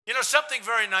something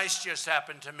very nice just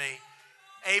happened to me.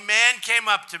 A man came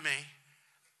up to me,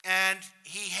 and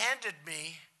he handed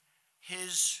me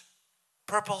his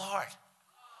Purple Heart.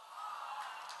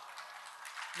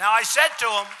 Now, I said to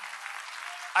him,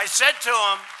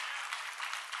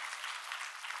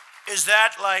 is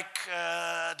that like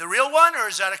the real one, or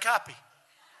is that a copy?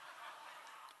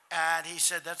 And he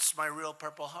said, that's my real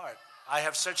Purple Heart. I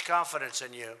have such confidence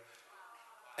in you.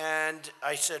 And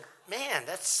I said, man,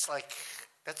 that's like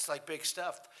big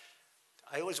stuff.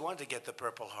 I always wanted to get the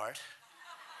Purple Heart.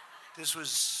 This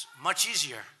was much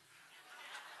easier.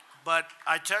 But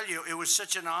I tell you, it was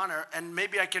such an honor, and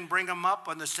maybe I can bring him up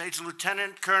on the stage,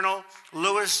 Lieutenant Colonel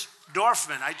Louis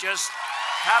Dorfman. I just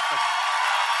happened.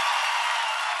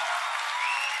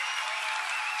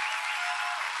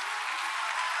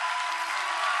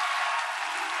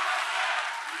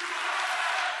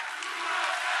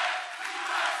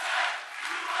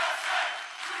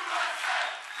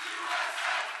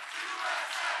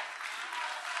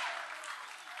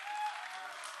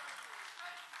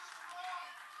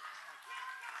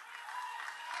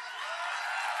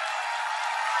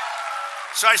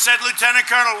 So I said, Lieutenant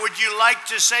Colonel, would you like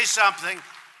to say something?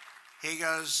 He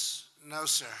goes, no,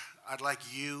 sir. I'd like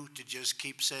you to just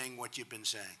keep saying what you've been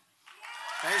saying.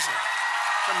 Amazing.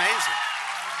 It's amazing.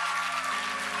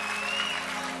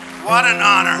 What an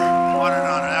honor. What an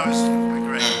honor. That was